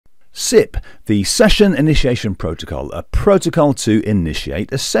SIP, the Session Initiation Protocol, a protocol to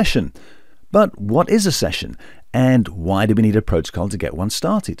initiate a session. But what is a session, and why do we need a protocol to get one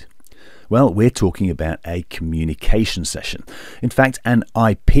started? Well, we're talking about a communication session. In fact, an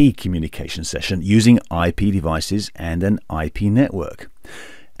IP communication session using IP devices and an IP network.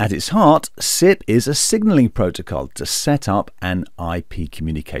 At its heart, SIP is a signaling protocol to set up an IP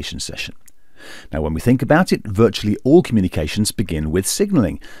communication session. Now, when we think about it, virtually all communications begin with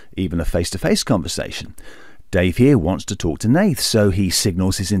signaling, even a face-to-face conversation. Dave here wants to talk to Nath, so he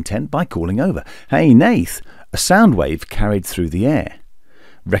signals his intent by calling over. "Hey Nath," a sound wave carried through the air.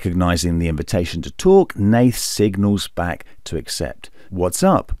 Recognizing the invitation to talk, Nath signals back to accept. "What's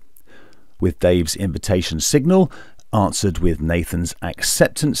up?" With Dave's invitation signal, answered with Nathan's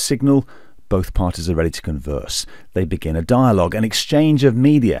acceptance signal, both parties are ready to converse. They begin a dialogue, an exchange of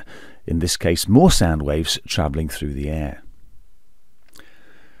media, in this case more sound waves traveling through the air.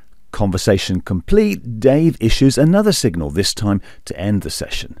 Conversation complete, Dave issues another signal, this time to end the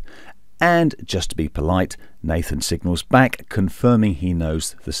session. And just to be polite, Nathan signals back, confirming he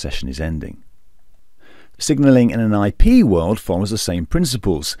knows the session is ending. Signaling in an IP world follows the same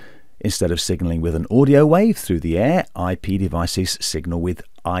principles. Instead of signaling with an audio wave through the air, IP devices signal with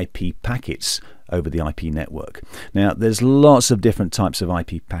IP packets over the IP network. Now, there's lots of different types of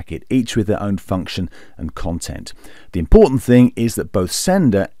IP packet, each with their own function and content. The important thing is that both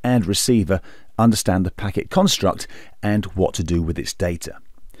sender and receiver understand the packet construct and what to do with its data.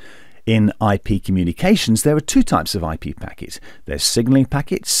 In IP communications, there are two types of IP packets. There's signaling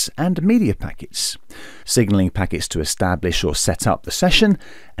packets and media packets. Signaling packets to establish or set up the session,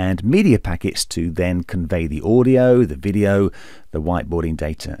 and media packets to then convey the audio, the video, the whiteboarding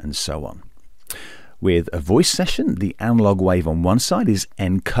data, and so on. With a voice session, the analog wave on one side is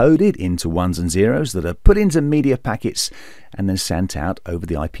encoded into ones and zeros that are put into media packets and then sent out over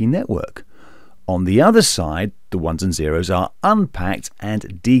the IP network. On the other side, the ones and zeros are unpacked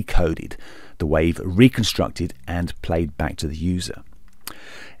and decoded, the wave reconstructed and played back to the user.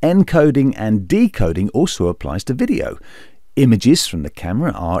 Encoding and decoding also applies to video. Images from the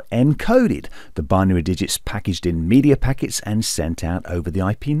camera are encoded, the binary digits packaged in media packets and sent out over the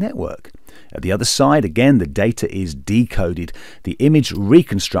IP network. At the other side, again, the data is decoded, the image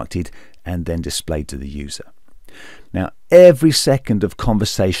reconstructed and then displayed to the user. Now, every second of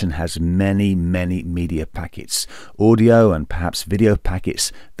conversation has many media packets, audio and perhaps video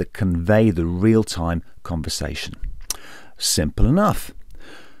packets that convey the real-time conversation. Simple enough.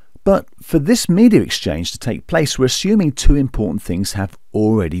 But for this media exchange to take place, we're assuming two important things have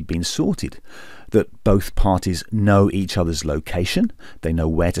already been sorted. That both parties know each other's location, they know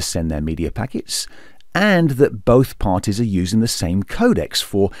where to send their media packets, and that both parties are using the same codecs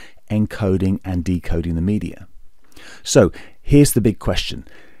for encoding and decoding the media. So here's the big question.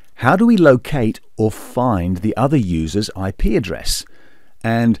 How do we locate or find the other user's IP address?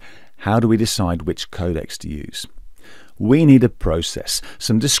 And how do we decide which codecs to use? We need a process,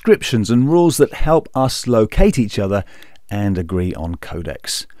 some descriptions and rules that help us locate each other and agree on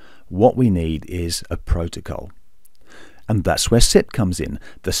codecs. What we need is a protocol. And that's where SIP comes in,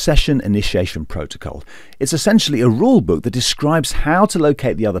 the Session Initiation Protocol. It's essentially a rule book that describes how to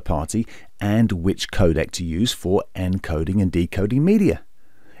locate the other party and which codec to use for encoding and decoding media.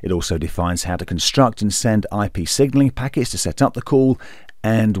 It also defines how to construct and send IP signaling packets to set up the call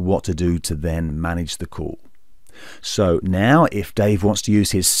and what to do to then manage the call. So now, if Dave wants to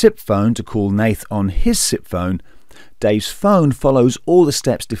use his SIP phone to call Nath on his SIP phone, Dave's phone follows all the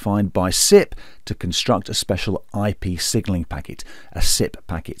steps defined by SIP to construct a special IP signaling packet, a SIP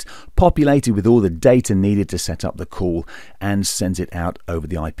packet, populated with all the data needed to set up the call and sends it out over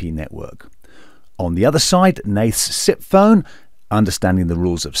the IP network. On the other side, Nath's SIP phone, understanding the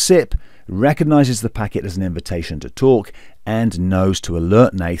rules of SIP, recognizes the packet as an invitation to talk and knows to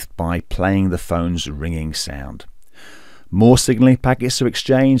alert Nath by playing the phone's ringing sound. More signaling packets are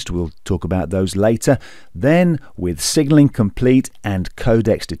exchanged, we'll talk about those later. Then, with signaling complete and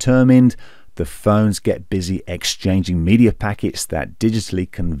codecs determined, the phones get busy exchanging media packets that digitally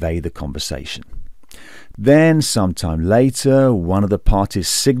convey the conversation. Then, sometime later, one of the parties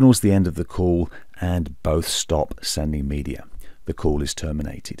signals the end of the call and both stop sending media. The call is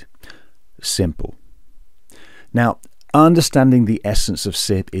terminated. Simple. Now, understanding the essence of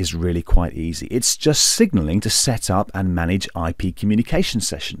SIP is really quite easy. It's just signaling to set up and manage IP communication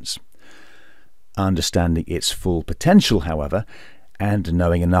sessions. Understanding its full potential, however, and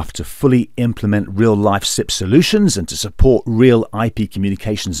knowing enough to fully implement real-life SIP solutions and to support real IP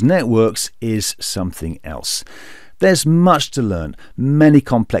communications networks is something else. There's much to learn, many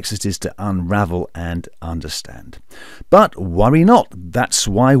complexities to unravel and understand. But worry not, that's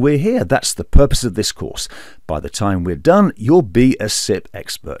why we're here. That's the purpose of this course. By the time we're done, you'll be a SIP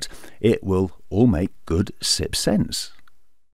expert. It will all make good SIP sense.